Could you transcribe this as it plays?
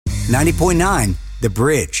90.9 The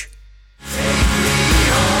Bridge.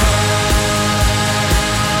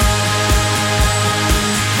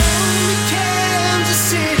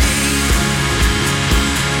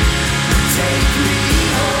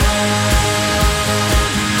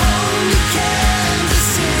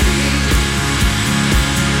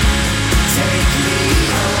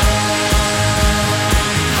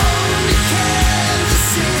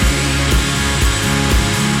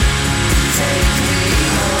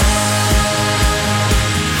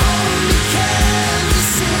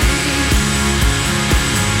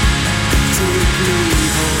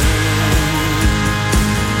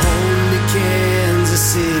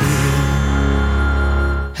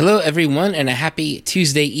 Hello, everyone, and a happy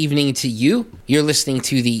Tuesday evening to you. You're listening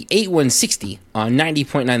to the 8160 on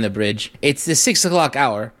 90.9 The Bridge. It's the 6 o'clock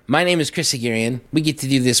hour. My name is Chris Aguirre. We get to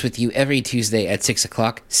do this with you every Tuesday at 6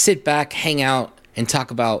 o'clock. Sit back, hang out, and talk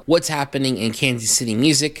about what's happening in Kansas City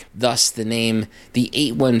music, thus the name, the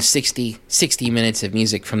 8160, 60 minutes of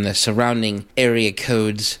music from the surrounding area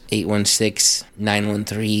codes, 816,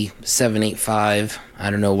 913, 785. I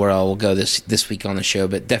don't know where I will go this week on the show,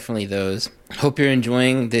 but definitely those. Hope you're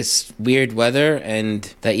enjoying this weird weather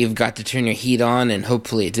and that you've got to turn your heat on, and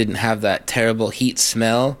hopefully it didn't have that terrible heat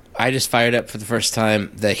smell. I just fired up for the first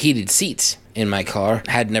time the heated seats in my car.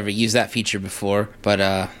 Had never used that feature before,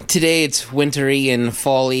 but today it's wintry and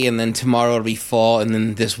fall-y, and then tomorrow it'll be fall, and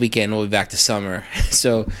then this weekend we'll be back to summer.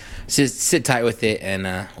 So just sit tight with it, and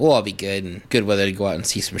we'll all be good, and good weather to go out and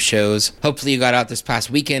see some shows. Hopefully you got out this past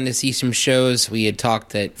weekend to see some shows. We had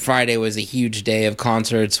talked that Friday was a huge day of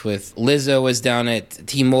concerts with Lizzo was down at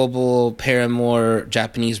T-Mobile, Paramore,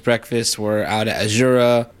 Japanese Breakfast were out at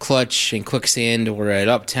Azura, Clutch and Quicksand were at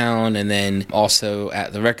Uptown, and then also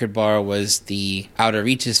at the Record Bar was the Outer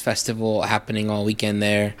Reaches Festival happening all weekend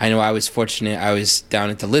there. I know I was fortunate. I was down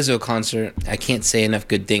at the Lizzo concert. I can't say enough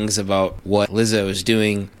good things about what Lizzo is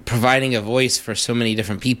doing, providing a voice for so many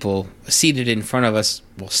different people seated in front of us.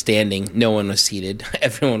 Well, standing. No one was seated.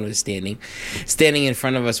 Everyone was standing. Standing in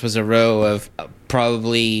front of us was a row of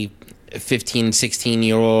probably 15,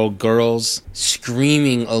 16-year-old girls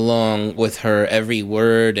screaming along with her every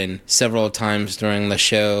word, and several times during the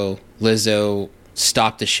show, Lizzo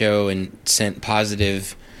stopped the show and sent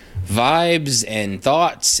positive vibes and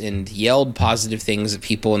thoughts and yelled positive things at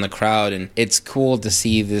people in the crowd. And it's cool to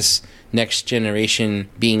see this next generation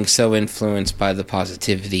being so influenced by the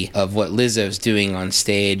positivity of what Lizzo's doing on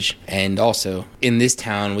stage. And also in this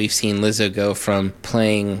town, we've seen Lizzo go from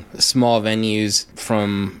playing small venues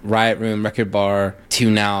from Riot Room, Record Bar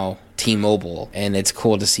to now T-Mobile, and it's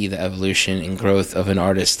cool to see the evolution and growth of an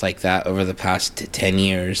artist like that over the past 10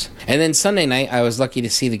 years. And then Sunday night, I was lucky to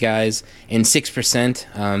see the guys in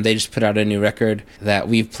 6%. They just put out a new record that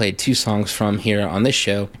we've played 2 songs from here on this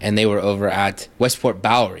show, and they were over at Westport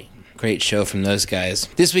Bowery. Great show from those guys.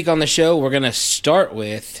 This week on the show, we're going to start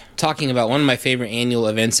with talking about one of my favorite annual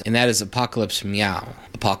events, and that is Apocalypse Meow.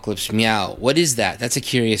 Apocalypse Meow. What is that? That's a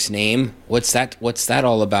curious name. What's that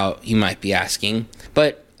all about, you might be asking.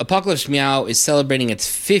 But Apocalypse Meow is celebrating its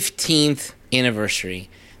 15th anniversary.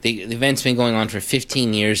 The event's been going on for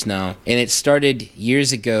 15 years now, and it started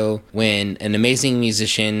years ago when an amazing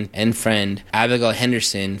musician and friend, Abigail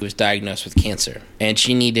Henderson, was diagnosed with cancer. And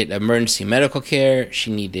she needed emergency medical care,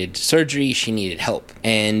 she needed surgery, she needed help.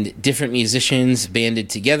 And different musicians banded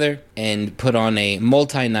together and put on a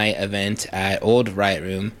multi-night event at Old Riot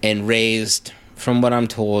Room and raised, from what I'm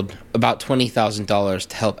told, about $20,000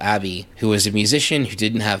 to help Abby, who was a musician who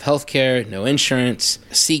didn't have health care, no insurance,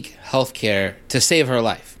 seek health care to save her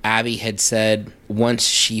life. Abby had said once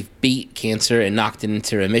she beat cancer and knocked it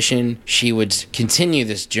into remission, she would continue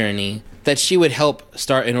this journey, that she would help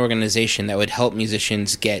start an organization that would help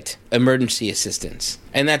musicians get emergency assistance.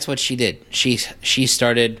 And that's what she did. She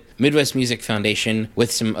started Midwest Music Foundation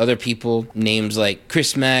with some other people, names like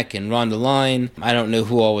Chris Mack and Rhonda Line. I don't know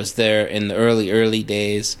who all was there in the early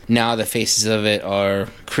days. Now the faces of it are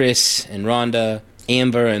Chris and Rhonda,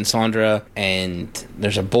 Amber and Sandra, and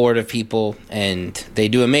there's a board of people, and they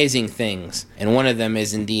do amazing things. And one of them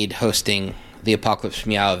is indeed hosting the Apocalypse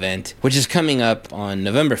Meow event, which is coming up on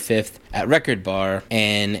November 5th at Record Bar,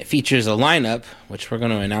 and it features a lineup, which we're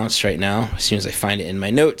going to announce right now as soon as I find it in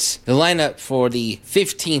my notes. The lineup for the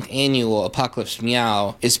 15th annual Apocalypse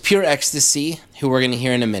Meow is Pure Ecstasy, who we're going to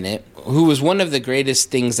hear in a minute, who was one of the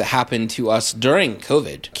greatest things that happened to us during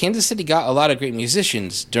COVID. Kansas City got a lot of great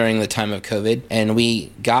musicians during the time of COVID, and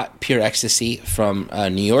we got Pure Ecstasy from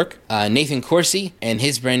New York. Nathan Corsi and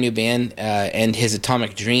his brand new band and his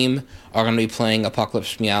Atomic Dream are going to be playing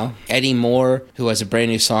Apocalypse Meow. Eddie Moore, who has a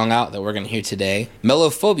brand new song out that that we're going to hear today.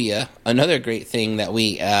 Melophobia, another great thing that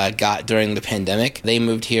we got during the pandemic. They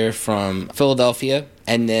moved here from Philadelphia.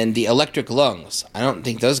 And then the Electric Lungs. I don't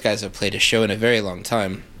think those guys have played a show in a very long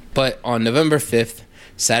time. But on November 5th,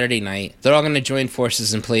 Saturday night, they're all going to join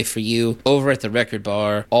forces and play for you over at the Record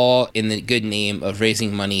Bar, all in the good name of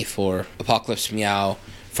raising money for Apocalypse Meow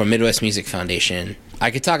for Midwest Music Foundation.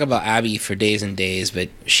 I could talk about Abby for days and days, but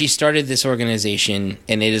she started this organization,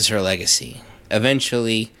 and it is her legacy.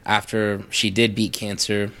 Eventually, after she did beat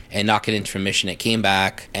cancer and knock it into remission, it came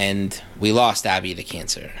back, and we lost Abby to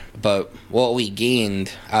cancer. But what we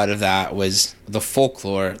gained out of that was the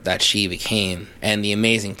folklore that she became and the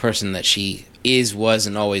amazing person that she is, was,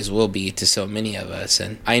 and always will be to so many of us.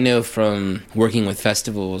 And I know from working with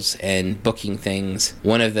festivals and booking things,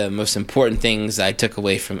 one of the most important things I took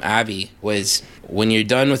away from Abby was when you're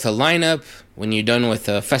done with a lineup, when you're done with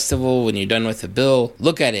a festival, when you're done with a bill,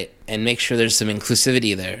 look at it and make sure there's some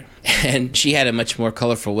inclusivity there. And she had a much more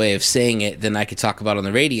colorful way of saying it than I could talk about on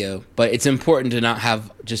the radio. But it's important to not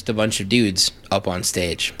have just a bunch of dudes up on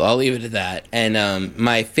stage. I'll leave it at that. And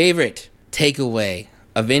my favorite takeaway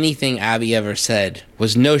of anything Abby ever said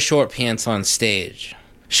was no short pants on stage.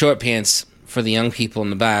 Short pants, for the young people in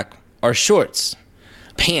the back, are shorts.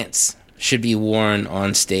 Pants should be worn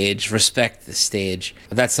on stage. Respect the stage.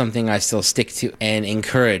 That's something I still stick to and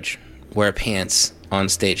encourage. Wear pants on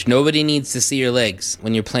stage. Nobody needs to see your legs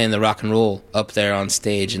when you're playing the rock and roll up there on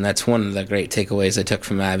stage, and that's one of the great takeaways I took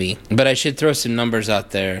from Abby. But I should throw some numbers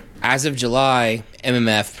out there. As of July,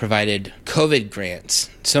 MMF provided COVID grants.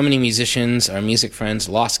 So many musicians, our music friends,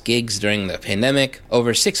 lost gigs during the pandemic.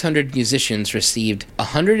 Over 600 musicians received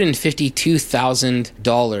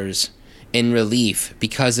 $152,000 in relief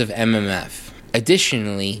because of MMF.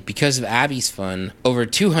 Additionally, because of Abby's fund, over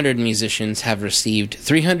 200 musicians have received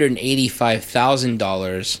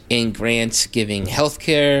 $385,000 in grants giving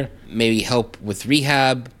healthcare, maybe help with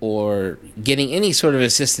rehab, or getting any sort of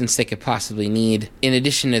assistance they could possibly need. In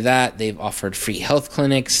addition to that, they've offered free health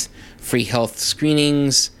clinics, free health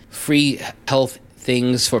screenings, free health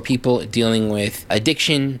things for people dealing with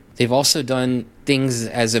addiction. They've also done things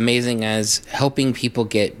as amazing as helping people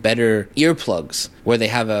get better earplugs, where they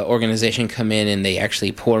have an organization come in and they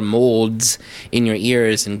actually pour molds in your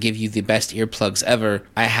ears and give you the best earplugs ever.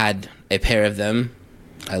 I had a pair of them.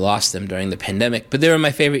 I lost them during the pandemic, but they were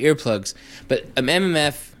my favorite earplugs. But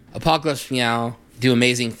MMF, Apocalypse Meow, do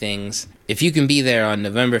amazing things. If you can be there on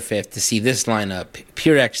November 5th to see this lineup,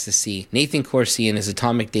 Pure Ecstasy, Nathan Corsi and his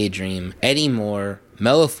Atomic Daydream, Eddie Moore,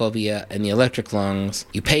 Melophobia, and the Electric Lungs.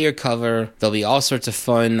 You pay your cover. There'll be all sorts of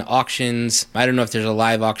fun auctions. I don't know if there's a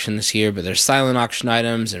live auction this year, but there's silent auction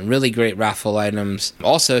items and really great raffle items.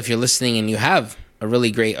 Also, if you're listening and you have a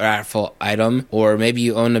really great raffle item, or maybe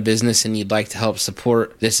you own a business and you'd like to help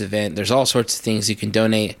support this event, there's all sorts of things you can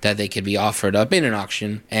donate that they could be offered up in an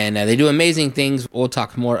auction, and they do amazing things. We'll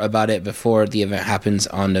talk more about it before the event happens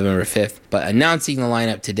on November 5th, but announcing the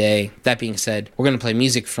lineup today. That being said, we're going to play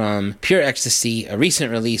music from Pure Ecstasy, a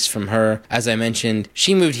recent release from her. As I mentioned,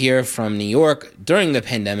 she moved here from New York during the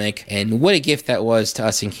pandemic, and what a gift that was to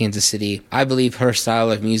us in Kansas City. I believe her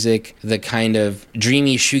style of music, the kind of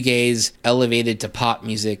dreamy shoegaze elevated to pop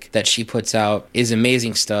music that she puts out, is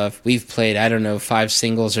amazing stuff. We've played, 5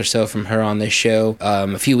 singles or so from her on this show.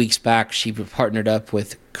 A few weeks back, she partnered up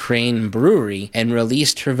with Crane Brewery and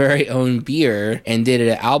released her very own beer and did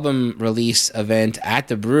an album release event at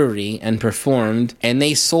the brewery and performed, and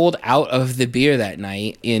they sold out of the beer that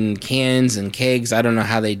night in cans and kegs. I don't know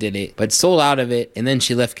how they did it, but sold out of it. And then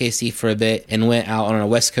she left KC for a bit and went out on a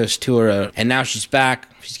West Coast tour, and now she's back.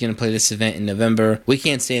 She's going to play this event in November. We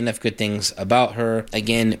can't say enough good things about her.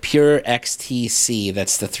 Again, Pure XTC.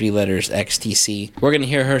 That's the 3 letters, XTC. We're going to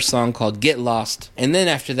hear her song called Get Lost. And then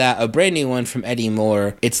after that, a brand new one from Eddie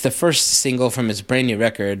Moore. It's the first single from his brand new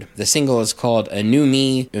record. The single is called A New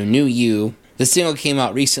Me, A New You. The single came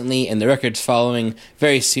out recently, and the record's following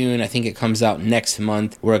very soon. I think it comes out next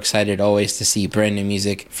month. We're excited always to see brand new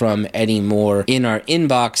music from Eddie Moore in our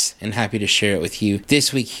inbox, and happy to share it with you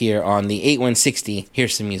this week here on the 8160.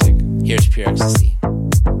 Here's some music. Here's Pure Ecstasy.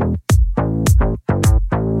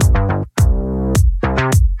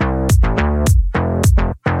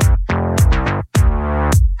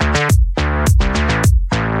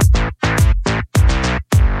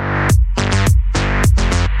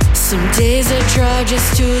 Days I try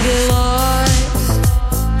just to get lost,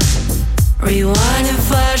 rewinding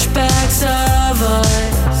flashbacks of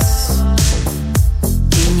us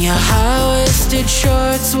in your high-waisted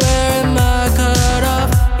shorts wearing my cut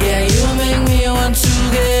off. Yeah, you make me want to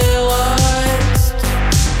get lost.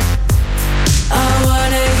 I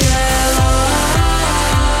wanna get lost.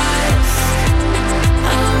 I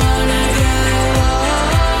wanna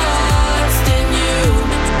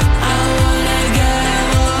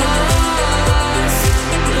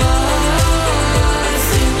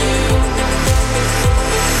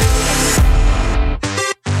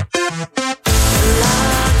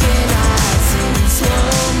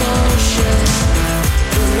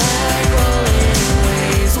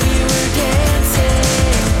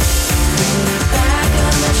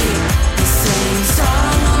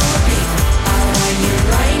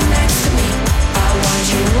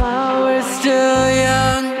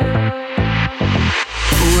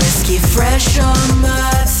fresh on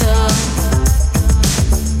my tongue.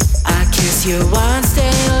 I kiss your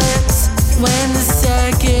wine-stained lips when the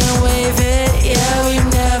second wave hit. Yeah, we've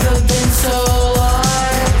never been so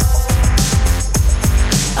lost.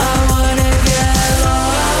 I wanna get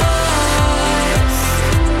lost.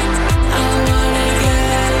 I wanna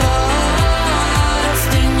get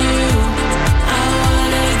lost in you. I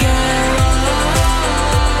wanna get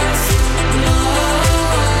lost,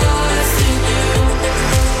 lost in you.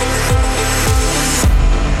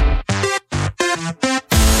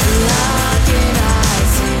 Locking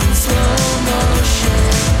eyes in slow motion,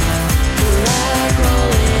 like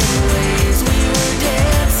rolling waves. We were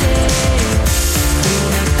dancing in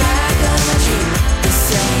the back of my Jeep, the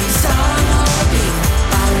same song on repeat.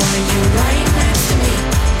 I want you right next to me.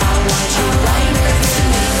 I want you right next to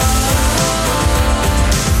me.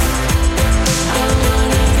 I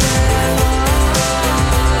wanna get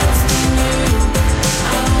lost in you. I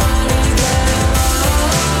wanna get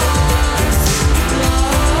lost,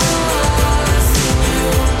 lost in you.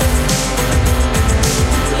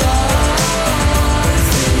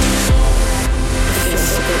 Lost in you. It feels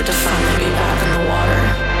so good to finally be back in the water.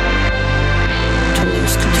 To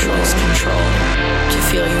lose control. To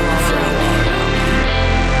feel you all around me.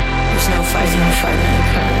 There's no fighting the current.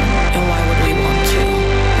 And why would we want to?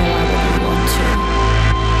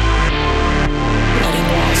 Letting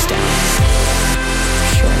walls down.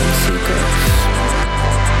 Showing secrets.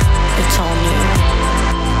 It's all new.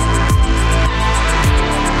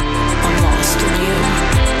 I'm lost in you.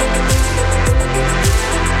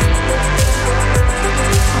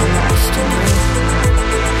 I'm lost in you.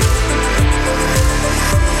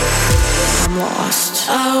 I'm lost.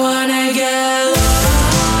 I wanna get lost.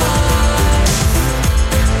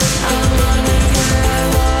 I wanna get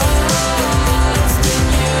lost in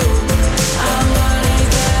you. I wanna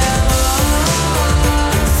get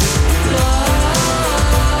lost,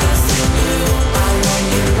 lost in you. I want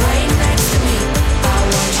you right next to me. I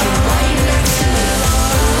want you right next to me.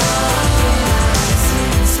 Eyes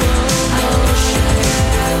in slow motion,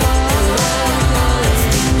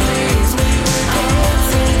 rolling waves. We were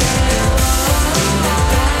dancing in the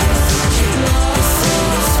back of my Jeep, the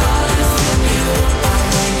same song on you. I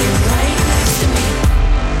want you right next to me.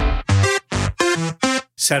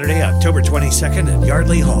 Saturday, October 22nd at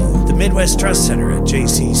Yardley Hall. The Midwest Trust Center at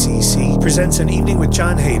JCCC presents an evening with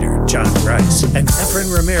John Hader, John Grice, and Efren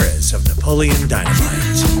Ramirez of Napoleon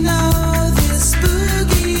Dynamite.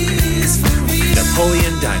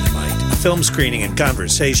 Napoleon Dynamite, a film screening and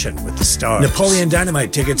conversation with the stars. Napoleon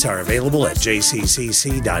Dynamite tickets are available at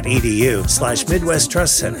jccc.edu/Midwest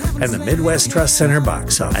Trust Center and the Midwest Trust Center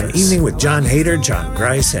box office. An evening with John Hader, John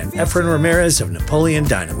Grice, and Efren Ramirez of Napoleon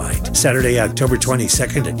Dynamite. Saturday, October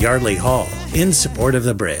 22nd at Yardley Hall, in support of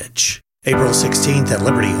the Bridge. April 16th at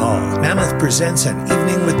Liberty Hall, Mammoth presents an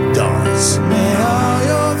evening with Dawes. May all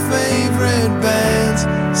your favorite bands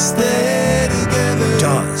stay together.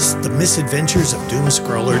 Dawes, The Misadventures of Doom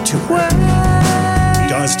Scroller Tour.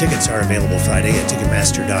 Dawes tickets are available Friday at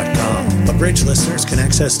Ticketmaster.com, but Bridge listeners can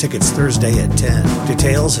access tickets Thursday at 10.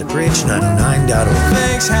 Details at bridge909.org.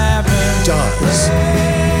 Things happen. Dawes.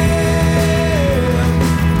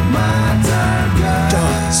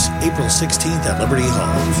 Dawes, April 16th at Liberty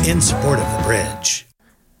Hall, in support of the Bridge.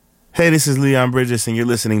 Hey, this is Leon Bridges, and you're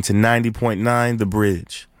listening to 90.9 The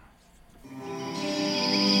Bridge.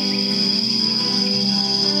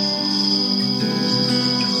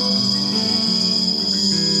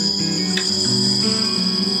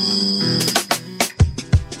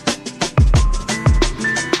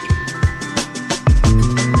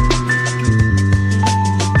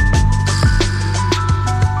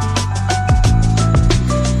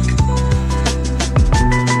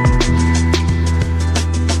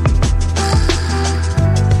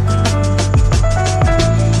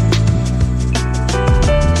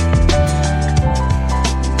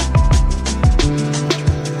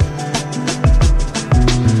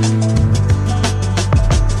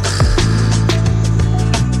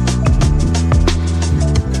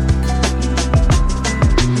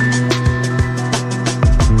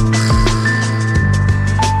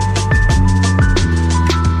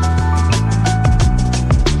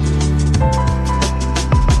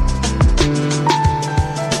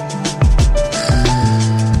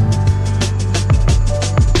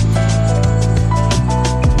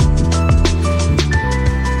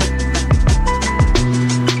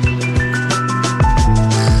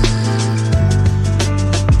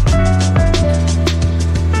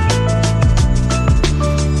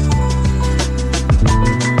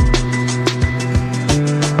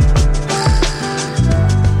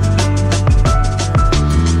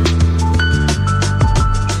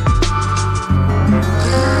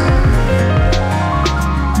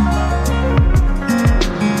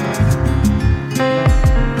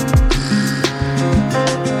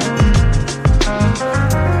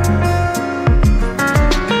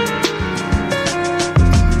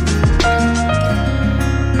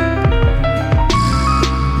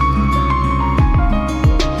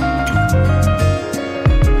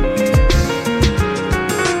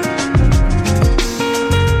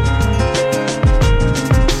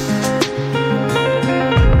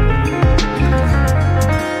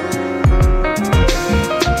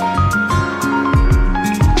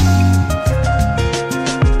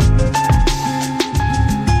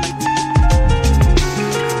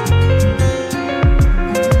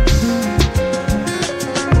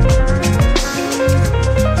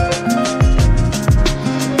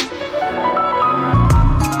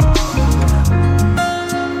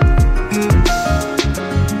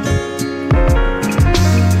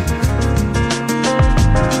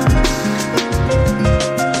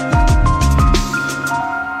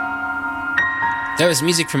 That was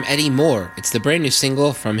music from Eddie Moore. It's the brand new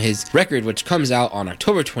single from his record, which comes out on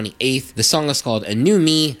October 28th. The song is called A New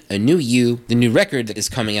Me, A New You. The new record that is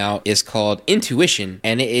coming out is called Intuition,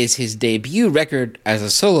 and it is his debut record as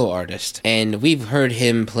a solo artist. And we've heard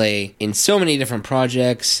him play in so many different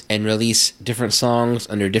projects and release different songs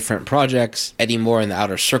under different projects. Eddie Moore and the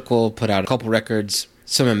Outer Circle put out a couple records.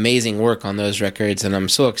 Some amazing work on those records, and I'm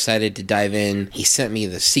so excited to dive in. He sent me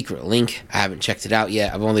the secret link. I haven't checked it out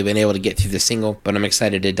yet. I've only been able to get through the single, but I'm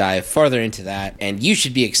excited to dive farther into that, and you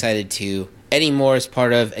should be excited too. Eddie Moore is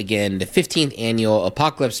part of, again, the 15th annual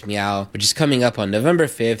Apocalypse Meow, which is coming up on November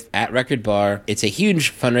 5th at Record Bar. It's a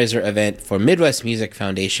huge fundraiser event for Midwest Music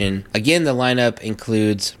Foundation. Again, the lineup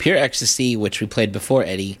includes Pure Ecstasy, which we played before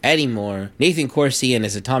Eddie Moore, Nathan Corsi and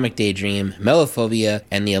his Atomic Daydream, Melophobia,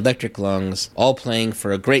 and the Electric Lungs, all playing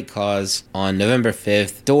for a great cause on November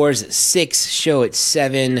 5th. Doors at 6, show at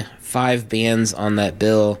 7, 5 bands on that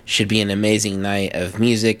bill. Should be an amazing night of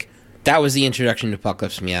music. That was the introduction to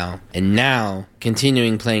Apocalypse Meow. And now,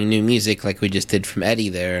 continuing playing new music like we just did from Eddie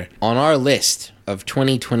there, on our list of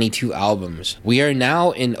 2022 albums, we are now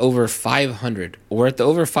in over 500. We're at the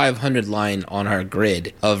over 500 line on our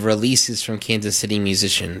grid of releases from Kansas City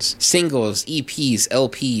musicians. Singles, EPs,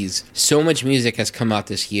 LPs. So much music has come out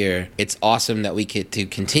this year. It's awesome that we get to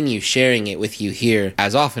continue sharing it with you here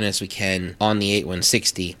as often as we can on the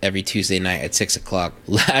 8160 every Tuesday night at 6 o'clock.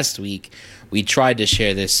 Last week, we tried to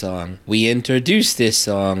share this song. We introduced this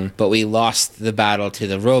song, but we lost the battle to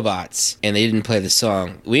the robots, and they didn't play the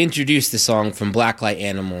song. We introduced the song from Blacklight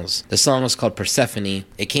Animals. The song was called Persephone.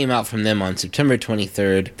 It came out from them on September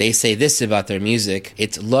 23rd. They say this about their music: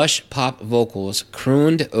 it's lush pop vocals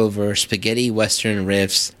crooned over spaghetti western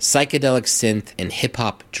riffs, psychedelic synth, and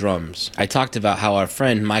hip-hop drums. I talked about how our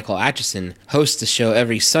friend Michael Atchison hosts a show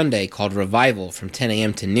every Sunday called Revival from 10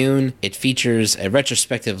 a.m. to noon. It features a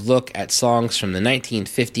retrospective look at songs from the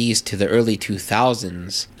 1950s to the early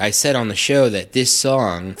 2000s. I said on the show that this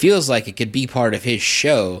song feels like it could be part of his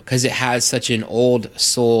show because it has such an old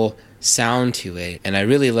soul sound to it, and I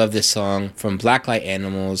really love this song from Blacklight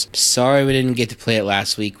Animals. Sorry we didn't get to play it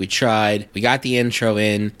last week. We tried. We got the intro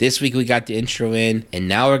in. This week we got the intro in, and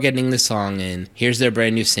now we're getting the song in. Here's their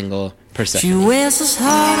brand new single, Persephone. She wears his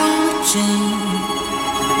heart on the chain,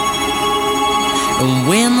 and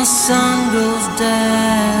when the sun goes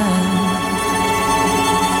down,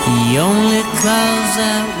 he only calls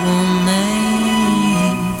out one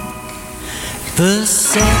name,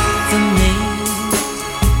 Persephone.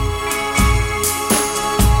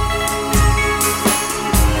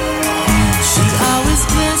 She always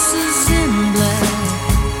dresses in black,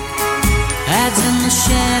 hides in the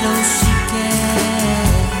shadows she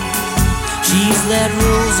casts. She's that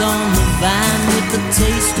rose on the vine with the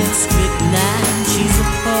taste of strychnine. She's a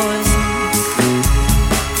poison.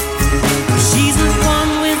 She's the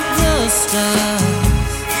one with the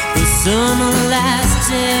stars, the summer last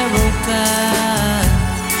tarot card,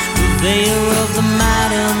 purveyor of the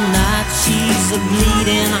mighty night. She's a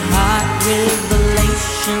bleeding heart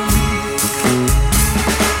revelation.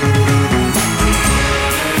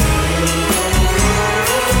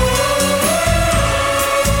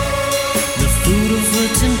 The fruit of her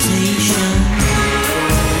temptation,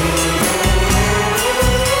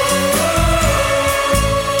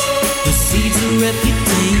 the seeds of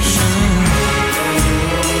reputation.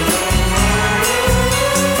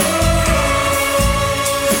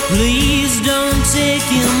 Please don't take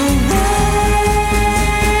him away,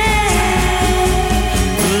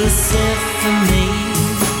 Persephone.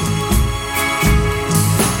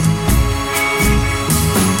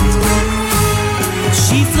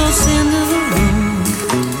 She floats into the room,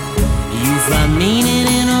 you find meaning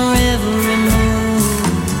in her every move.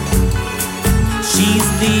 She's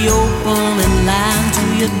the opening line to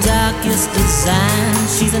your darkest design.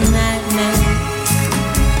 She's a nightmare,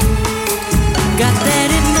 got that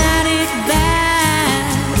hypnotic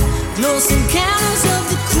vibe, close encounters of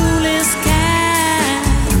the cruelest kind.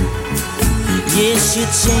 Yeah, she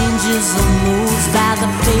changes her moods by the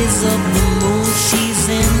phase of the moon. She's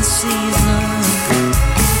in season.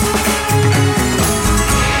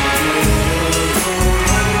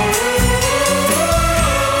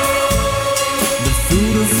 The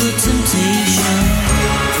fruit of her temptation,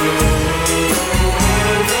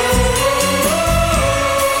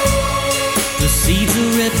 the seeds of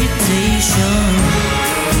reputation.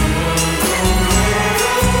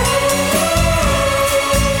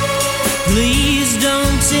 Please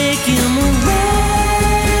don't take him away,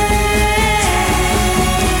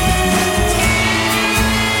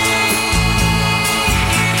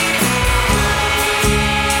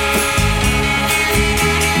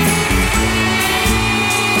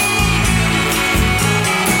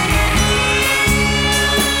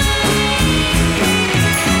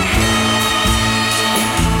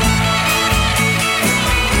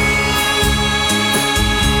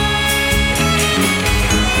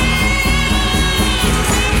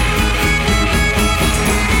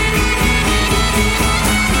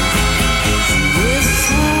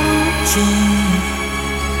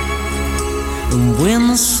 And when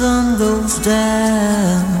the sun goes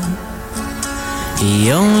down,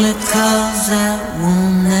 he only calls out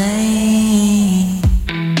one name.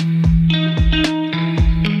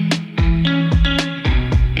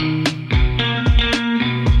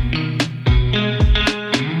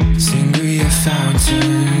 Sangria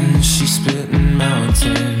fountain, she's spitting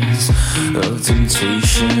mountains of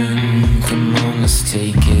temptation. Come on, let's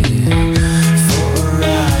take it for a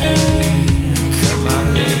ride. Come on,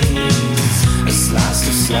 ladies, a slice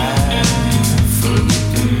of life, forget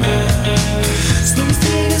the man.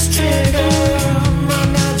 Something is trigger my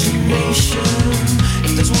imagination.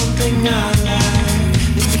 If there's one thing I like,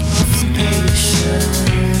 it's being patient.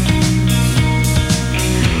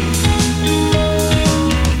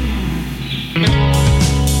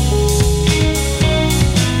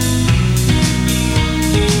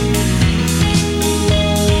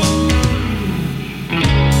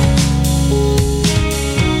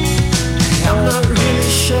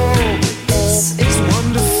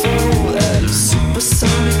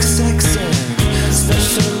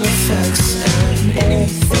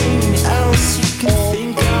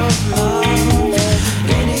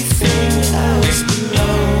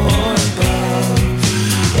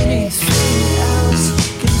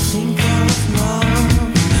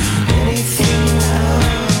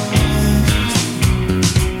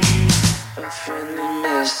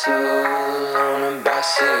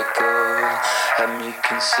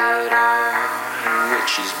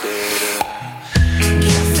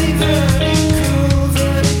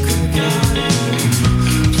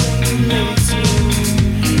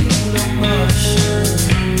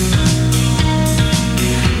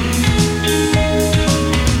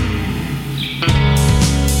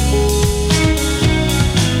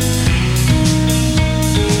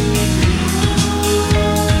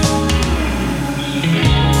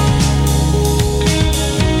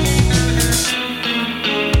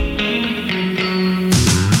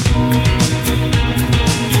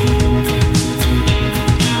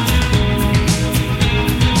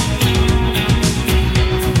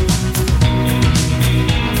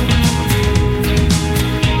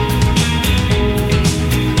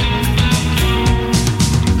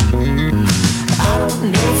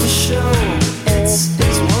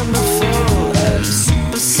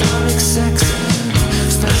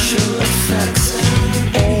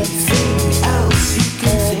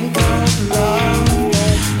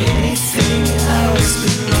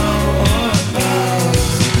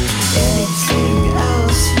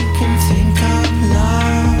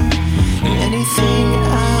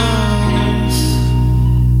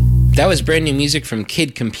 That was brand new music from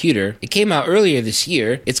Kid Computer. It came out earlier this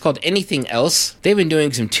year. It's called Anything Else. They've been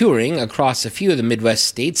doing some touring across a few of the Midwest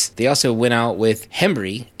states. They also went out with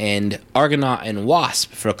Hembry and Argonaut and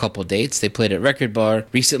Wasp for a couple dates. They played at Record Bar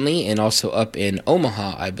recently and also up in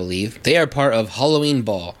Omaha, I believe. They are part of Halloween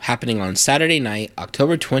Ball, happening on Saturday night,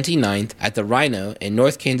 October 29th at the Rhino in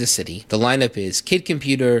North Kansas City. The lineup is Kid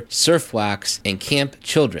Computer, Surf Wax, and Camp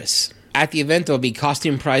Childress. At the event, there'll be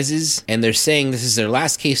costume prizes, and they're saying this is their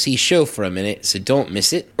last KC show for a minute, so don't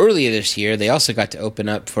miss it. Earlier this year, they also got to open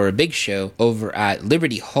up for a big show over at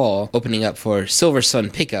Liberty Hall, opening up for Silver Sun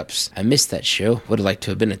Pickups. I missed that show. Would have liked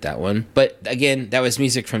to have been at that one. But again, that was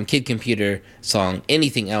music from Kid Computer, song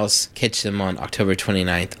Anything Else. Catch them on October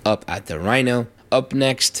 29th up at the Rhino. Up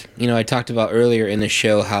next, I talked about earlier in the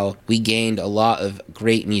show how we gained a lot of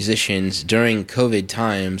great musicians during COVID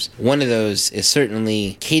times. One of those is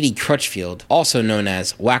certainly Katie Crutchfield, also known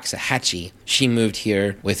as Waxahachie. She moved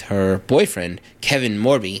here with her boyfriend, Kevin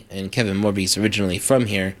Morby, and Kevin Morby's originally from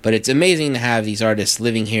here. But it's amazing to have these artists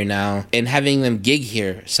living here now and having them gig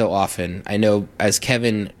here so often. I know as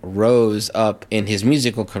Kevin rose up in his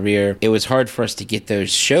musical career, it was hard for us to get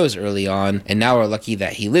those shows early on, and now we're lucky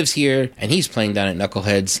that he lives here and he's playing down at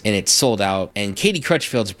Knuckleheads and it's sold out. And Katie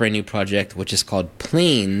Crutchfield's brand new project, which is called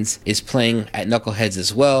Plains, is playing at Knuckleheads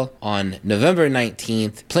as well on November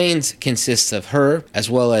 19th. Plains consists of her as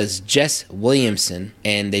well as Jess Williamson,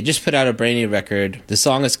 and they just put out a brand new record. The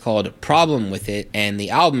song is called Problem With It, and the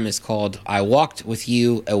album is called I Walked With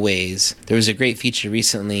You A Ways. There was a great feature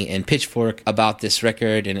recently in Pitchfork about this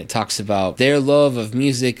record, and it talks about their love of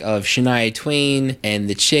music of Shania Twain and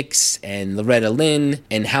the Chicks and Loretta Lynn,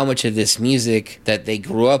 and how much of this music that they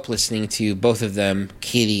grew up listening to, both of them,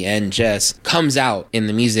 Katie and Jess, comes out in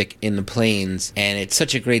the music in the Plains. And it's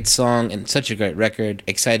such a great song and such a great record.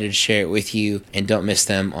 Excited to share it with you, and don't miss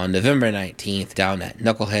them on November 19th down at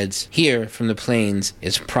Knuckleheads. Here from the Plains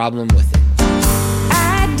is Problem With It.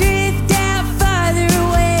 I drift out farther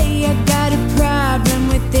away. I got a problem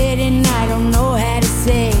with it and I don't know how to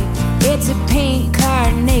say it. It's a pink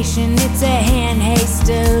carnation, it's a hand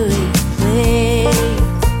hastily played.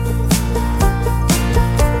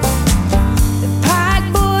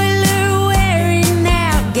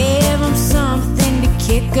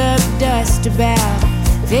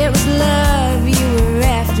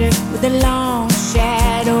 the long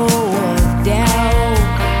shadow of doubt.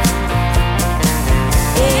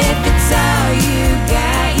 If it's all you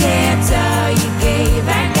got, yeah, it's all you gave,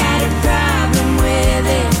 I got a problem with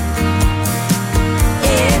it.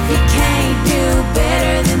 If you can't do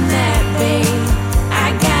better than that, babe,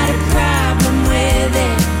 I got a problem with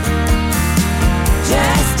it.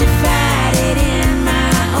 Justified it in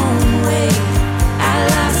my own way, I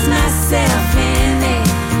lost myself in it.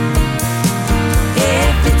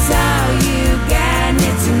 If it's all you got and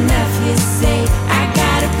it's enough you say, I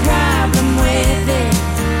got a problem with it.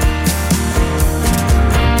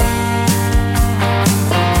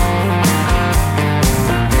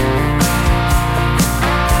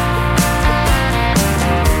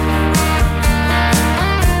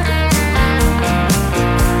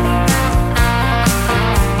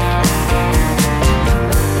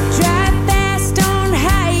 Drive fast on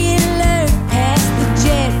high alert past the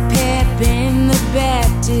jet pep in the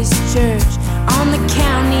Baptist church. On the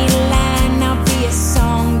county line, I'll be a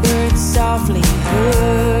songbird softly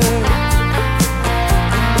heard.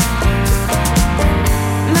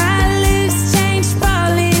 My loose change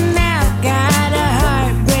falling out, got a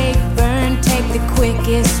heartbreak burn. Take the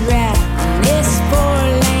quickest route on this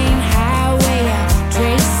 4-lane highway. I'll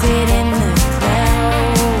trace it in the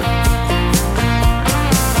cloud.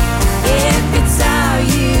 If it's all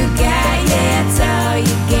you got, yeah, it's all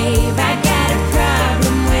you gave, I got a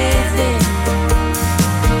problem with it.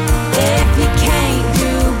 If you can't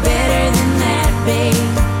do better than that,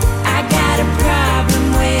 babe, I got a problem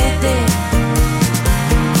with it.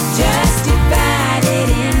 Justified it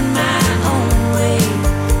in my own way,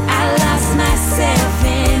 I lost myself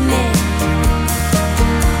in it.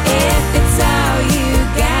 If it's all you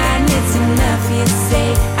got and it's enough you say,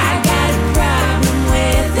 I got a problem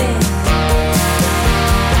with it.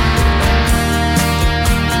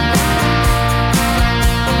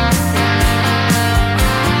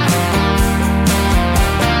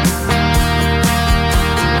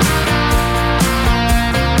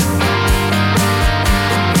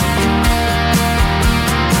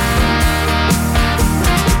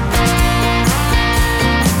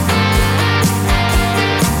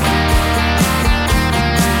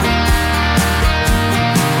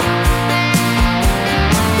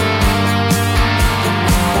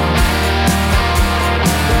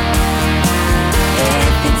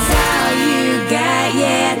 If it's all you got,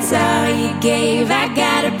 yeah, it's all you gave, I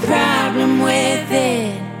got a problem with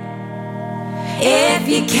it. If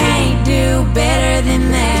you can't do better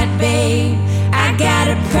than that, babe, I got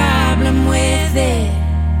a problem with it.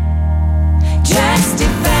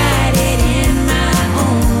 Justified it in my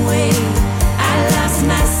own way, I lost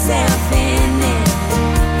myself in it.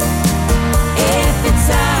 If it's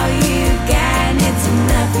all you got and it's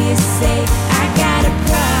enough you say, I got a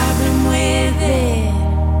problem with it.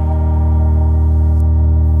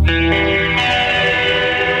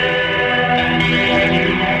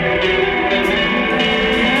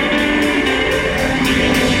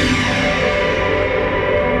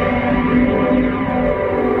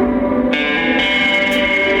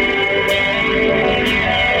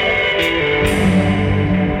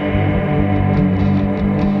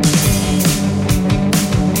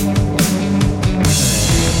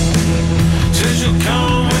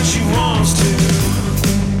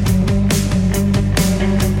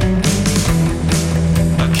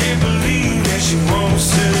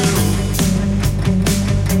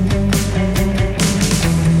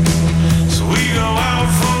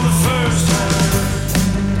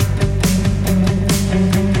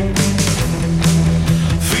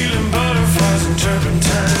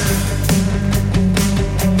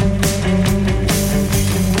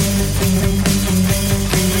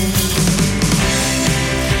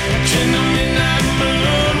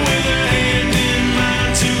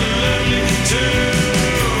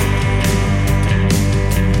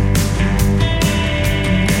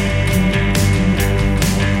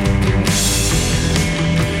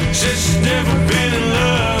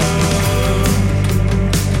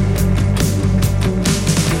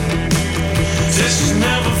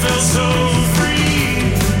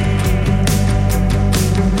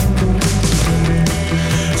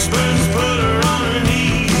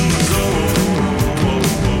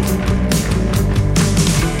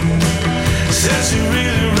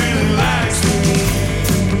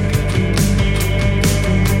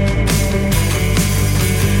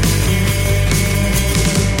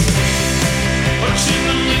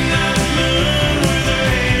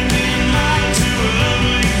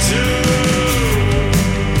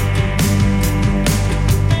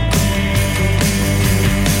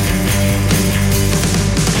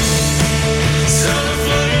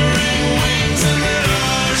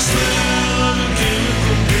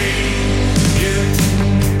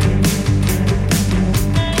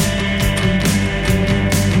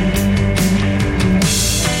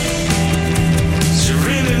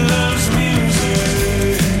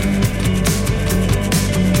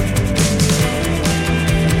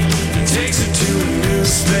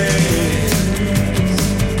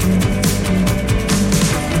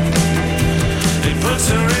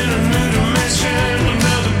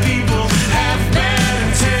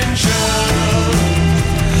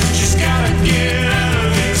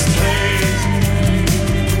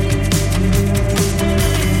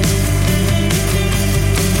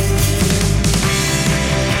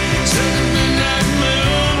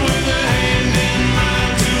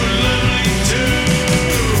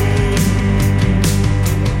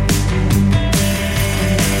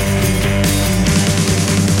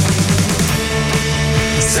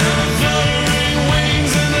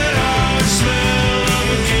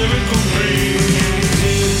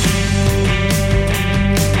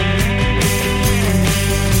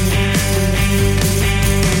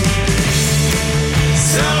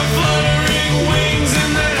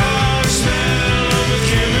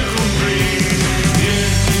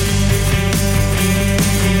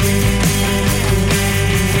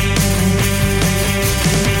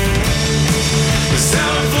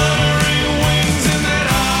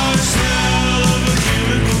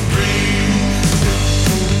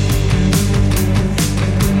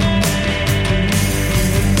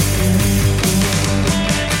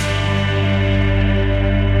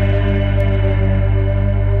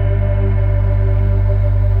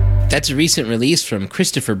 a recent release from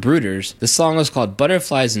Christopher Bruders. The song is called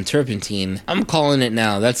Butterflies and Turpentine. I'm calling it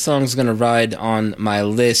now. That song's gonna ride on my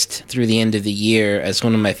list through the end of the year as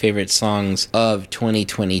one of my favorite songs of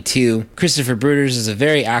 2022. Christopher Bruders is a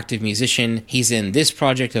very active musician. He's in this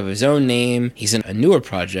project of his own name. He's in a newer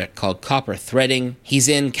project called Copper Threading. He's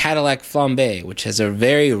in Cadillac Flambe, which has a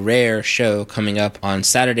very rare show coming up on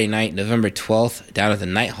Saturday night, November 12th, down at the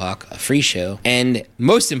Nighthawk, a free show. And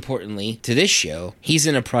most importantly, to this show, he's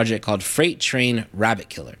in a project called Freight Train Rabbit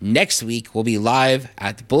Killer. Next week, we'll be live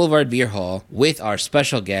at the Boulevard Beer Hall with our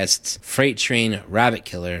special guests, Freight Train Rabbit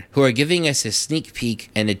Killer, who are giving us a sneak peek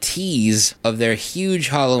and a tease of their huge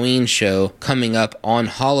Halloween show coming up on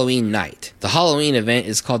Halloween night. The Halloween event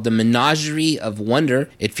is called the Menagerie of Wonder.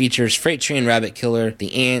 It features Freight Train Rabbit Killer,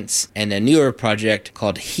 The Ants, and a newer project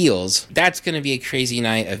called Heels. That's going to be a crazy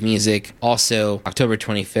night of music. Also, October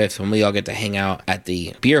 25th, when we all get to hang out at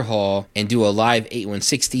the beer hall and do a live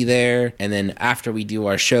 8160 there. And then after we do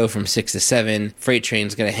our show from 6 to 7, Freight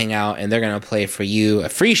Train's going to hang out and they're going to play for you a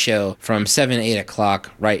free show from 7 to 8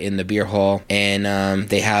 o'clock right in the beer hall. And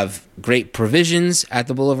they have great provisions at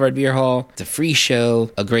the Boulevard Beer Hall. It's a free show,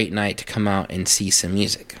 a great night to come out and see some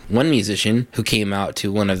music. One musician who came out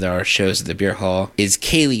to one of our shows at the beer hall is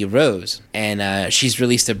Kaylee Rose, and she's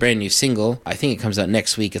released a brand new single. I think it comes out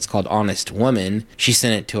next week. It's called Honest Woman. She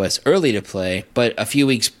sent it to us early to play, but a few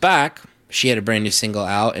weeks back, she had a brand new single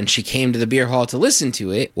out, and she came to the beer hall to listen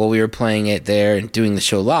to it while we were playing it there and doing the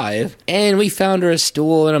show live. And we found her a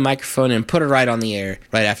stool and a microphone and put her right on the air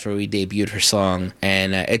right after we debuted her song.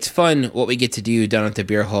 And it's fun what we get to do down at the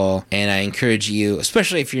beer hall. And I encourage you,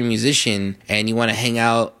 especially if you're a musician and you want to hang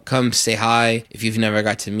out, come say hi. If you've never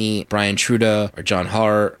got to meet Brian Truda or John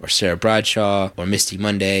Hart or Sarah Bradshaw or Misty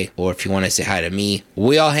Monday, or if you want to say hi to me,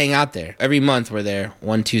 we all hang out there. Every month we're there,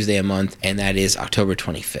 one Tuesday a month, and that is October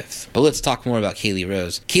 25th. But let's talk more about Kaylee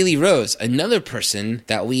Rose. Kaylee Rose, another person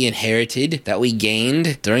that we inherited, that we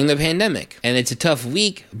gained during the pandemic. And it's a tough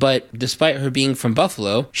week, but despite her being from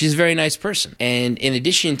Buffalo, she's a very nice person. And in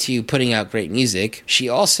addition to putting out great music, she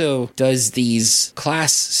also does these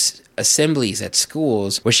class assemblies at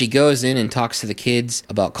schools where she goes in and talks to the kids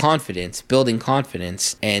about confidence, building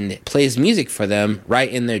confidence, and plays music for them right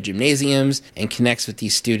in their gymnasiums and connects with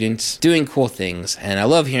these students, doing cool things. And I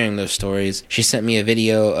love hearing those stories. She sent me a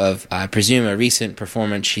video of, I presume, a recent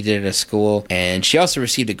performance she did at a school, and she also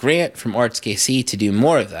received a grant from Arts KC to do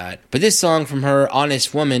more of that. But this song from her,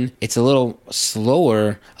 Honest Woman, it's a little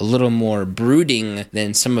slower, a little more brooding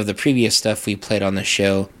than some of the previous stuff we played on the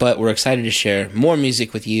show, but we're excited to share more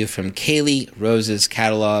music with you from Kaylee Rose's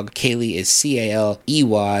catalog. Kaylee is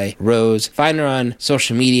Caley Rose. Find her on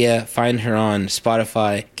social media, find her on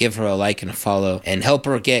Spotify, give her a like and a follow, and help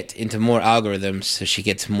her get into more algorithms so she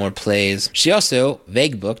gets more plays. She also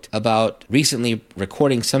vague booked about recently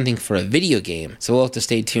recording something for a video game, so we'll have to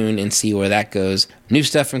stay tuned and see where that goes. New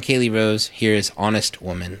stuff from Kaylee Rose. Here is Honest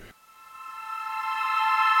Woman.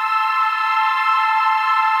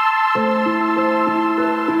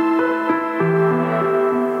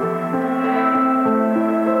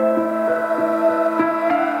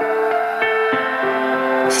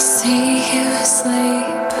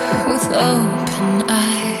 Open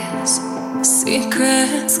eyes,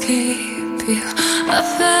 secrets keep you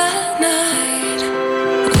up at night,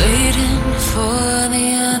 waiting for the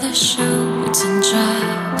other shoe to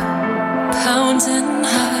drop, pounding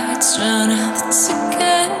hearts, drowning the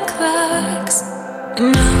ticking clocks.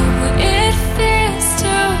 No, it feels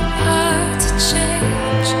too hard to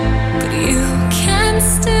change, but you can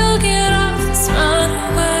still get off this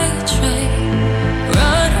runaway train,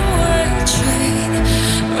 runaway train,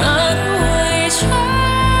 runaway train.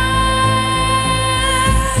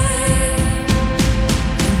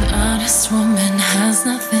 An honest woman has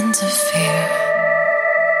nothing to fear,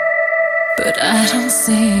 but I don't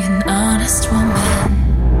see an honest woman.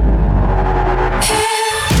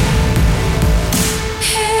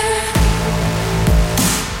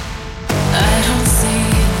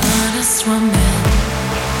 Woman.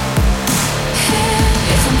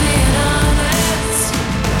 If I'm being honest,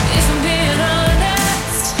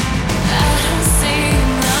 I don't see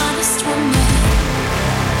an honest woman.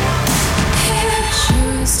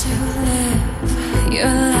 Choose to live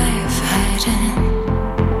your life hiding,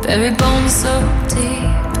 buried bones so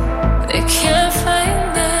deep they can't find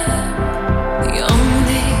them. The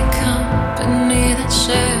only company that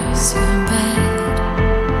shares your bed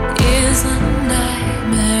is a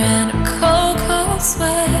nightmare and a cold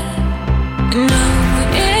sweat. No,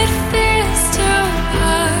 it feels too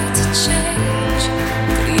hard to change,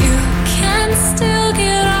 but you can still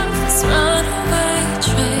get off this runaway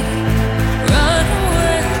train,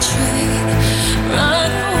 runaway train,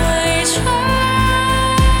 runaway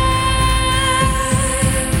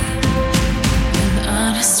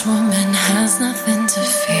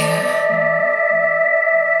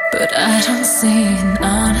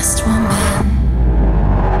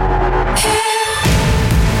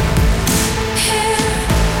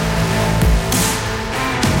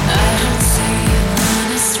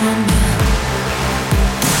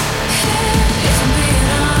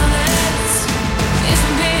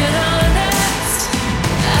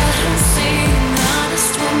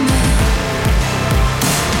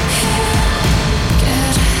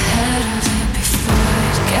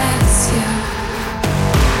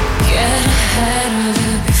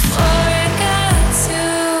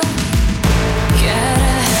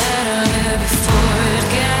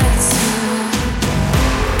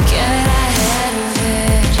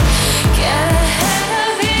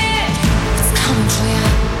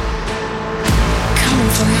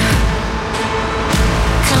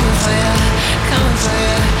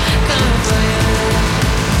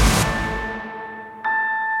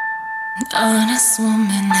honest woman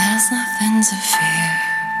has nothing to fear.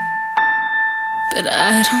 But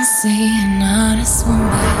I don't see an honest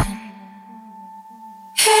woman.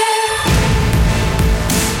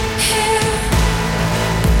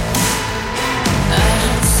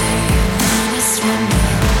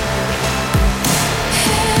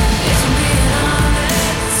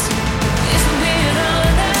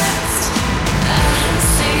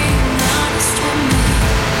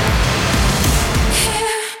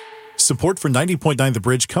 Support for 90.9 The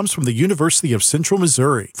Bridge comes from the University of Central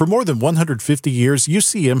Missouri. For more than 150 years,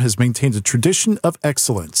 UCM has maintained a tradition of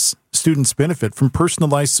excellence. Students benefit from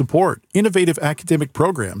personalized support, innovative academic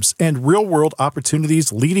programs, and real-world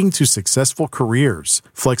opportunities leading to successful careers.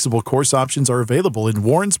 Flexible course options are available in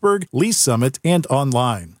Warrensburg, Lee Summit, and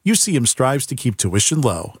online. UCM strives to keep tuition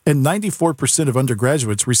low, and 94% of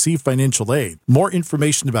undergraduates receive financial aid. More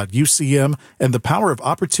information about UCM and the power of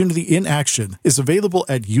opportunity in action is available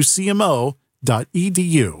at ucmo.edu.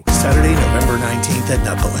 Saturday, November 19th at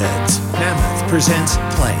Knuckleheads. Mammoth presents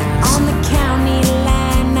Plains. On the county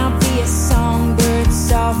line, I'll be a songbird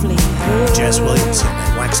softly. Jess Williamson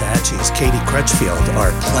and Waxahachie's Katie Crutchfield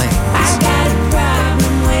are Plains. I got a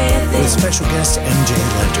problem with With it. special guest MJ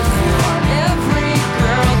Lenderman.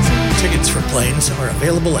 Tickets for Plains are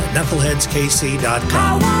available at knuckleheadskc.com.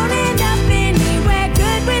 I won't end up anywhere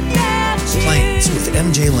good without you. Plains with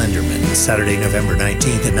MJ Lenderman, Saturday, November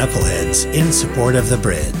 19th at Knuckleheads, in support of The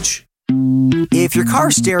Bridge. If your car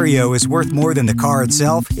stereo is worth more than the car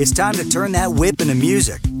itself, it's time to turn that whip into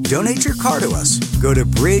music. Donate your car to us. Go to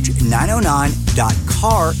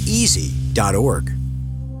bridge909.careasy.org.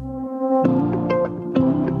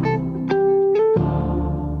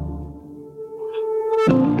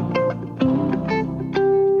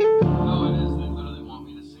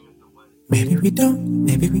 Maybe we don't,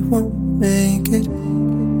 maybe we won't make it.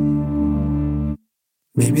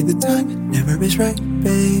 Maybe the time never is right,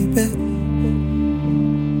 baby.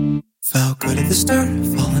 Felt good at the start,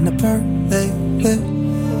 falling apart lately.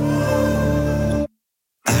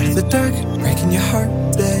 Out of the dark, breaking your heart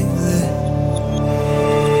daily.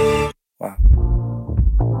 Wow.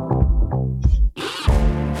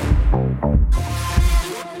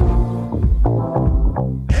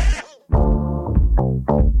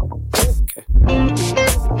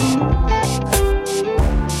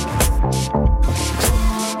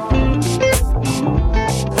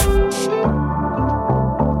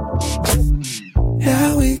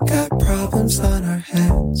 Yeah, we got problems on our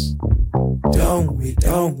hands. Don't we?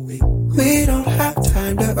 We don't have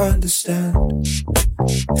time to understand.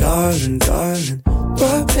 Darling,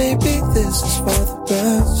 but maybe this is for the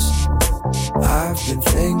best. I've been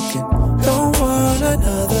thinking, don't want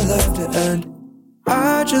another love to end.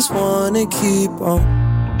 I just wanna keep on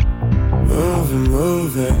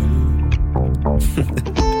moving.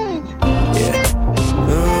 Yeah,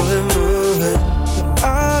 moving.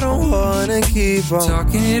 I don't wanna keep on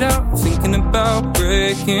Talking it out, thinking about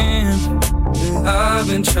breaking. I've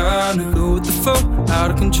been trying to go with the flow,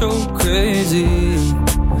 out of control, crazy.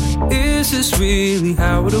 Is this really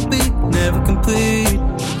how it'll be? Never complete.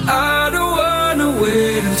 I don't wanna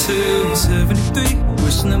wait until 73,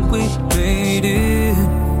 wishing that we made it.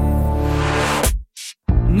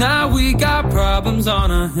 Now we got problems on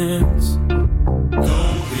our hands.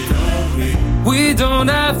 We don't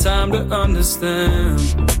have time to understand.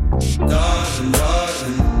 Darling,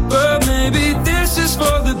 but maybe this is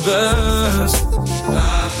for the best.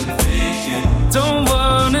 I've been thinking, don't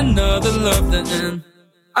want another love to end.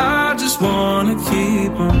 I just wanna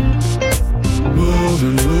keep on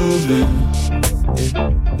moving. Moving.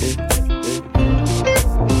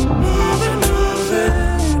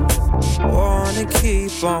 Wanna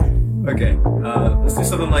keep on. Okay, let's do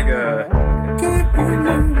something like a...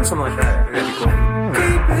 something like that. That'd be cool.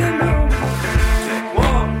 Keep it moving.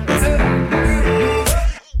 1, 2, 3.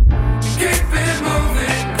 Keep it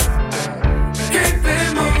moving. Keep it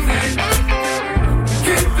moving.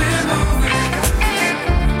 Keep it moving.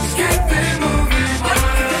 Keep it moving.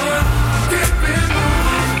 Keep it moving.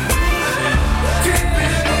 Keep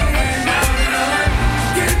it moving.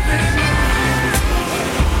 Keep it moving.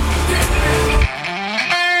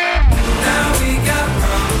 Now we got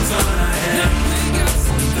problems on our hands.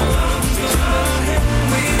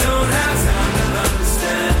 We don't have time to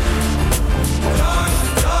understand.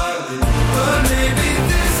 Darling, but maybe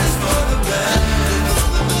this is for the best.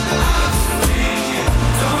 I'm thinking,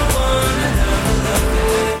 don't wanna have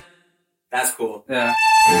love. That's cool. Yeah.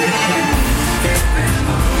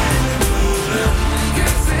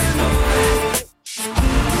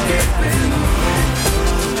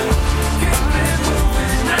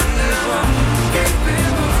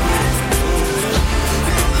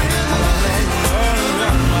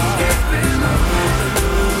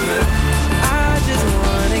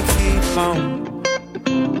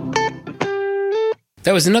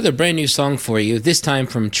 That was another brand new song for you, this time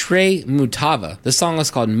from Trey Mutava. The song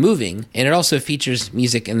is called Moving, and it also features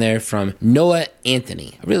music in there from Noah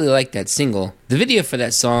Anthony. I really like that single. The video for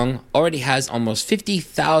that song already has almost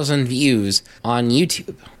 50,000 views on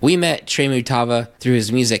YouTube. We met Trey Mutava through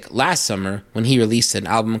his music last summer when he released an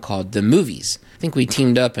album called The Movies. I think we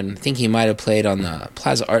teamed up and think he might have played on the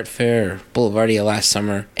Plaza Art Fair or Boulevardia last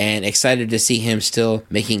summer, and excited to see him still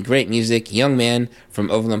making great music. Young man from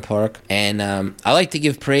Overland Park, and I like to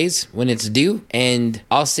give praise when it's due, and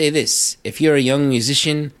I'll say this: if you're a young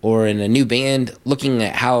musician or in a new band looking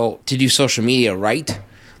at how to do social media right,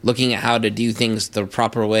 looking at how to do things the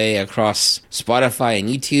proper way across Spotify and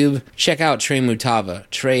YouTube, check out Trey Mutava.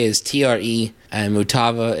 Trey is T-R-E, and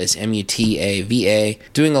Mutava is M-U-T-A-V-A,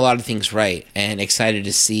 doing a lot of things right, and excited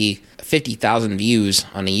to see 50,000 views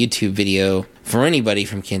on a YouTube video for anybody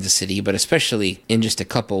from Kansas City, but especially in just a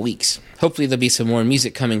couple weeks. Hopefully there'll be some more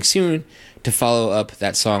music coming soon to follow up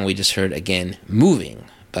that song we just heard again, Moving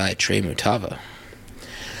by Trey Mutava.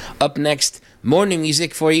 Up next, more new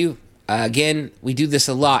music for you. Again, we do this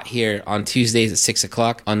a lot here on Tuesdays at 6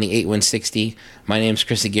 o'clock on the 8160. My name's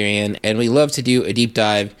Chris Aguirre, and we love to do a deep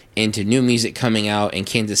dive into new music coming out in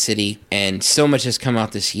Kansas City. And so much has come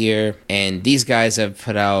out this year, and these guys have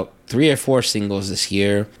put out 3 or 4 singles this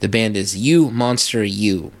year. The band is You Monster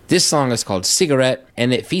You. This song is called Cigarette,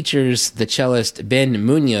 and it features the cellist Ben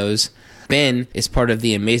Munoz. Ben is part of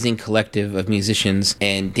the amazing collective of musicians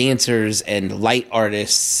and dancers and light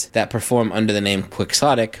artists that perform under the name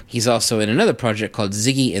Quixotic. He's also in another project called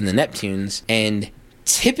Ziggy and the Neptunes, and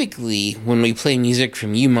typically when we play music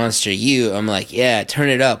from You Monster You, I'm like, yeah, turn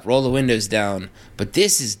it up, roll the windows down. But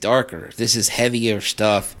this is darker, this is heavier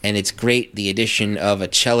stuff, and it's great, the addition of a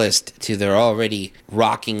cellist to their already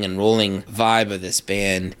rocking and rolling vibe of this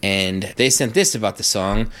band. And they sent this about the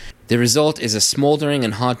song: the result is a smoldering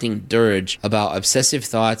and haunting dirge about obsessive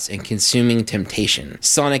thoughts and consuming temptation.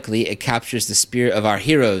 Sonically, it captures the spirit of our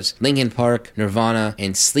heroes, Linkin Park, Nirvana,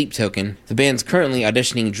 and Sleep Token. The band's currently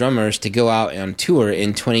auditioning drummers to go out on tour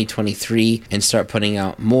in 2023 and start putting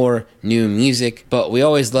out more new music, but we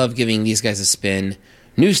always love giving these guys a spin.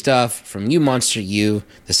 New stuff from You Monster You.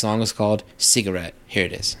 The song is called Cigarette. Here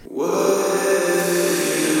it is.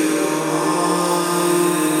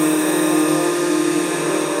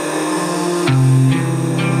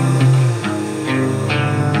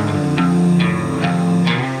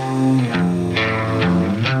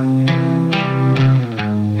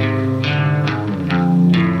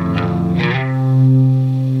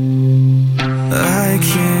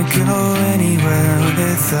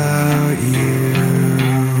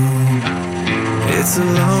 It's a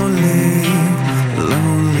lonely,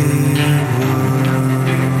 lonely world.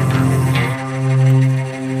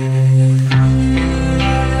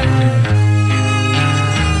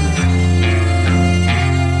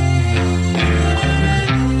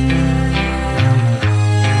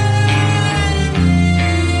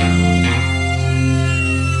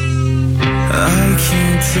 I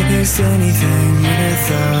can't taste anything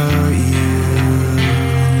without you,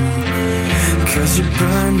 'cause you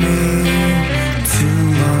burn me to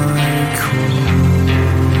my core.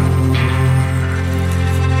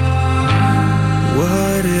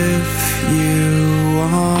 What if you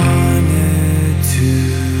wanted to?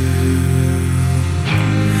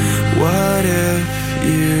 What if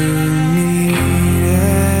you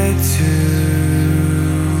needed to?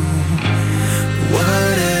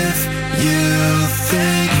 What if you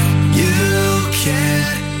think you can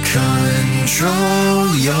control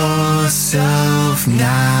yourself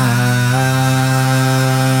now?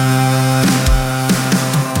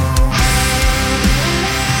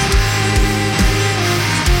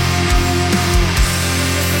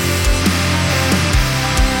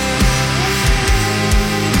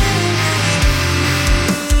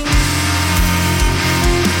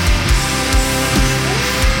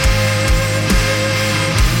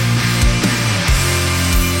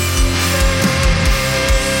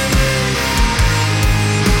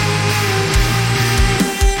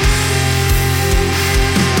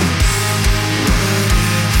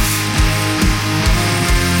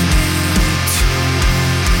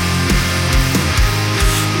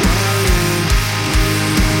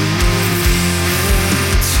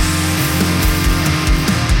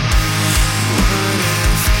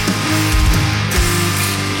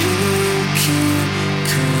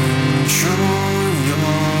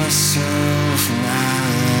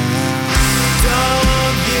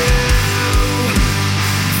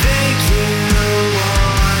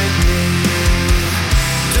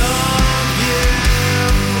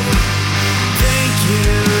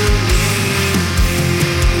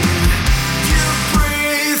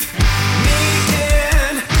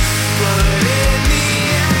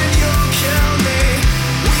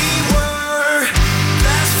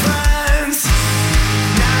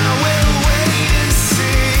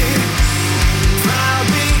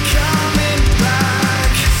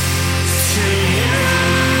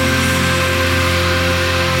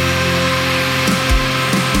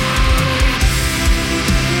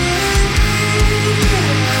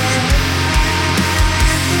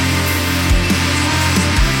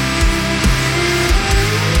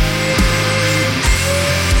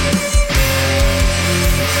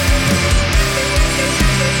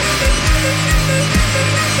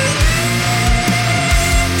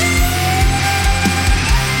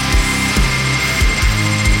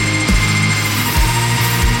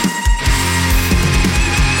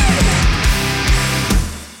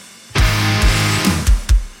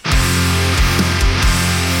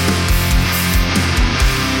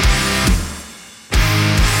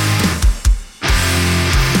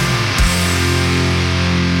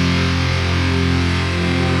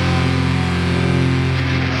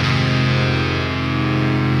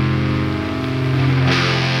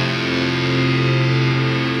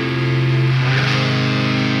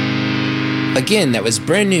 Again, that was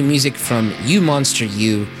brand new music from You Monster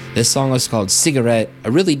You. This song was called Cigarette, a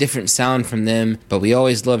really different sound from them, but we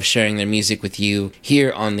always love sharing their music with you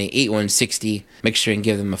here on the 8160. Make sure and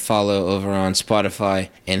give them a follow over on Spotify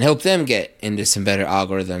and help them get into some better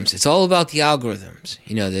algorithms. It's all about the algorithms.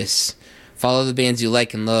 You know this. Follow the bands you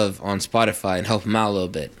like and love on Spotify and help them out a little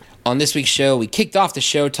bit. On this week's show, we kicked off the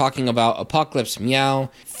show talking about Apocalypse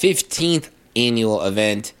Meow 15th annual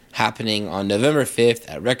event happening on November 5th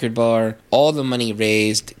at Record Bar. All the money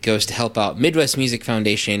raised goes to help out Midwest Music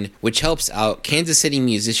Foundation, which helps out Kansas City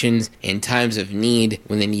musicians in times of need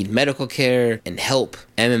when they need medical care and help.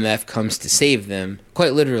 MMF comes to save them,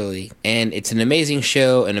 quite literally. And it's an amazing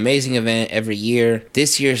show, an amazing event every year.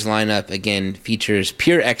 This year's lineup, again, features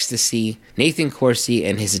Pure Ecstasy, Nathan Corsi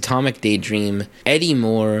and his Atomic Daydream, Eddie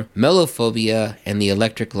Moore, Melophobia, and the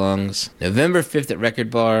Electric Lungs. November 5th at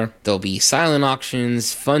Record Bar, there'll be silent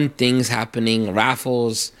auctions, fun things happening,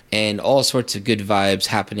 raffles, and all sorts of good vibes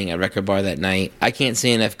happening at Record Bar that night. I can't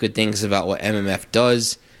say enough good things about what MMF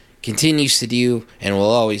does, continues to do, and will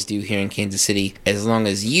always do here in Kansas City, as long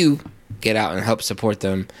as you get out and help support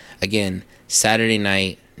them. Again, Saturday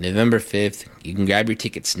night, November 5th. You can grab your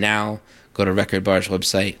tickets now. Go to Record Bar's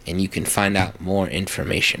website and you can find out more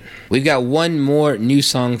information. We've got one more new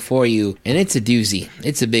song for you, and it's a doozy.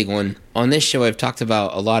 It's a big one. On this show, I've talked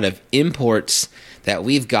about a lot of imports that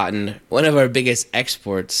we've gotten. One of our biggest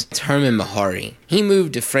exports is Herman Mehari. He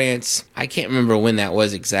moved to France. I can't remember when that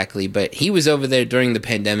was exactly, but he was over there during the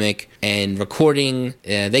pandemic and recording.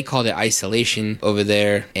 They called it isolation over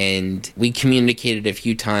there, and we communicated a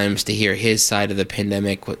few times to hear his side of the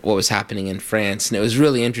pandemic, what was happening in France, and it was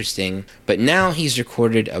really interesting. But now he's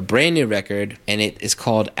recorded a brand new record, and it is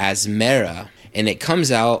called Asmara. And it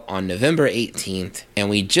comes out on November 18th, and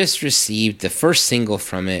we just received the first single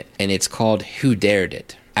from it, and it's called Who Dared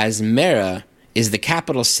It. Asmara is the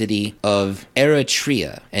capital city of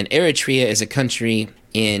Eritrea, and Eritrea is a country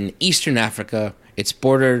in Eastern Africa. It's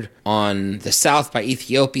bordered on the south by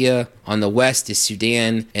Ethiopia, on the west is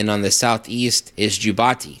Sudan, and on the southeast is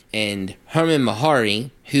Djibouti. And Herman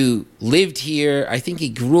Mehari, who lived here, I think he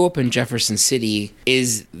grew up in Jefferson City,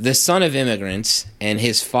 is the son of immigrants, and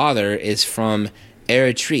his father is from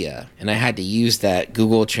Eritrea. And I had to use that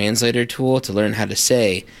Google Translator tool to learn how to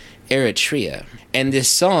say Eritrea. And this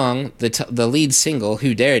song, the lead single,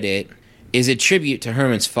 Who Dared It, is a tribute to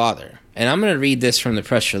Herman's father. And I'm going to read this from the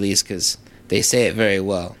press release because they say it very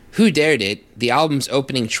well. Who Dared It, the album's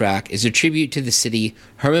opening track, is a tribute to the city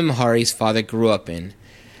Herman Mehari's father grew up in,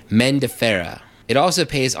 Mendefera. It also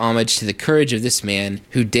pays homage to the courage of this man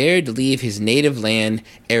who dared leave his native land,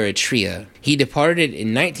 Eritrea. He departed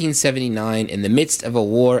in 1979 in the midst of a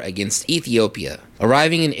war against Ethiopia.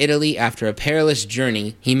 Arriving in Italy after a perilous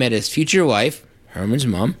journey, he met his future wife, Herman's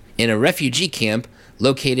mom, in a refugee camp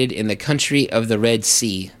located in the country of the Red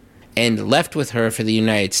Sea, and left with her for the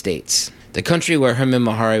United States, the country where Herman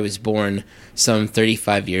Mehari was born some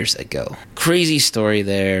 35 years ago. Crazy story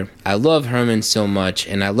there. I love Herman so much,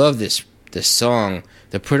 and I love this song.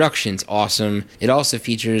 The production's awesome. It also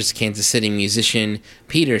features Kansas City musician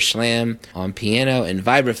Peter Schlam on piano and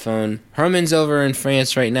vibraphone. Herman's over in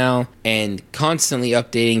France right now and constantly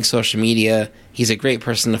updating social media. He's a great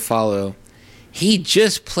person to follow. He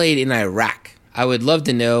just played in Iraq. I would love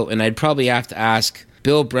to know, and I'd probably have to ask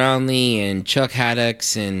Bill Brownlee and Chuck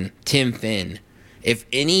Haddocks and Tim Finn if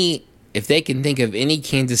they can think of any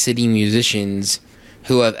Kansas City musicians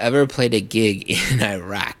who have ever played a gig in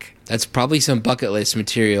Iraq. That's probably some bucket list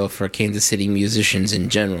material for Kansas City musicians in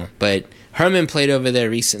general. But Herman played over there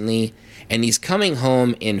recently, and he's coming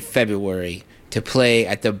home in February to play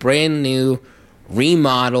at the brand new,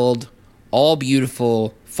 remodeled, all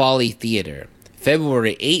beautiful Folly Theater.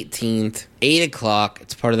 February 18th, 8 o'clock.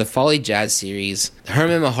 It's part of the Folly Jazz Series, the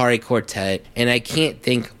Herman Mehari Quartet, and I can't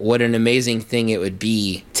think what an amazing thing it would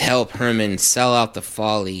be to help Herman sell out the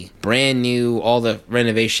Folly. Brand new, all the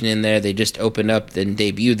renovation in there. They just opened up and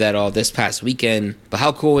debuted that all this past weekend. But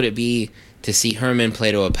how cool would it be to see Herman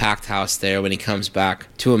play to a packed house there when he comes back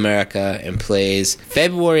to America and plays?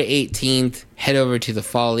 February 18th, head over to the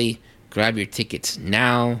Folly. Grab your tickets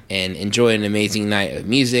now and enjoy an amazing night of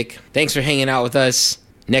music. Thanks for hanging out with us.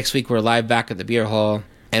 Next week, we're live back at the Beer Hall.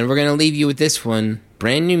 And we're going to leave you with this one.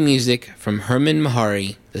 Brand new music from Herman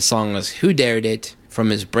Mehari. The song is Who Dared It, from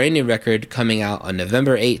his brand new record coming out on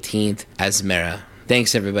November 18th, Asmara.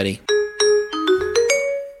 Thanks, everybody.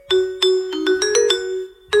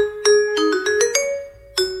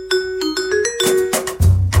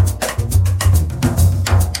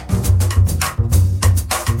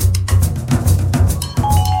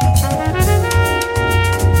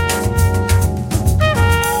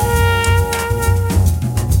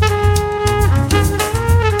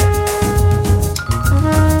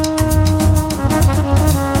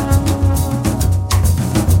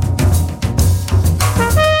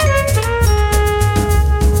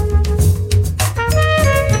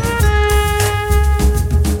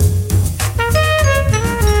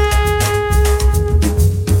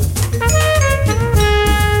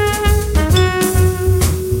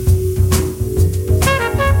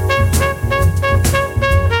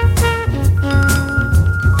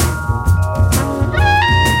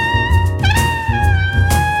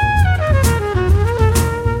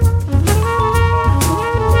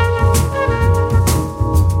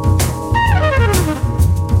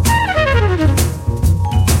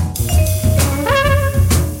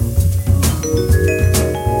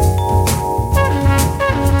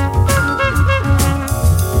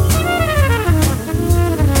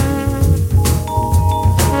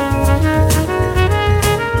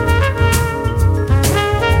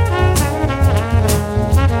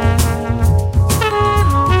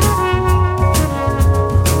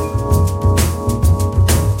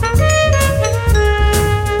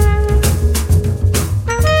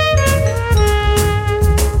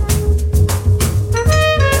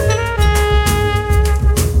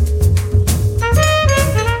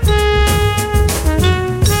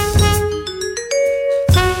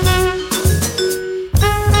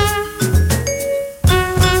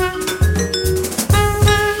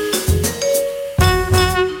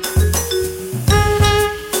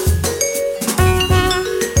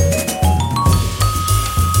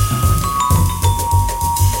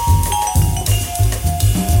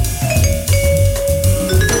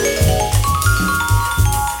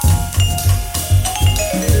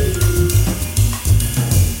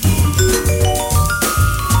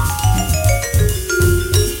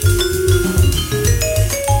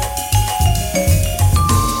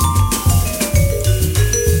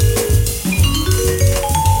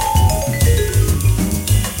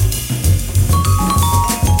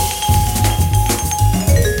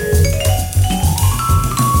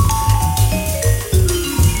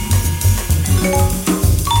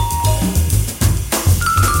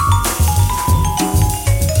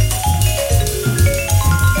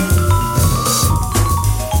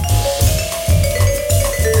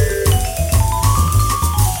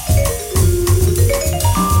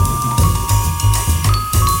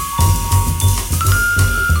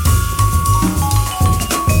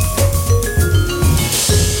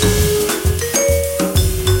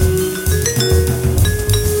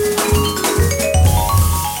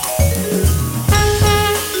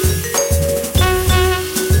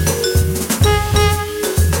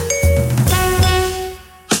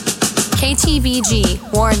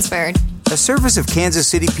 KPVG, Warrensburg. A service of Kansas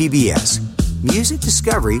City PBS. Music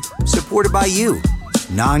discovery supported by you.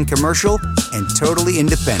 Non-commercial and totally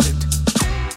independent.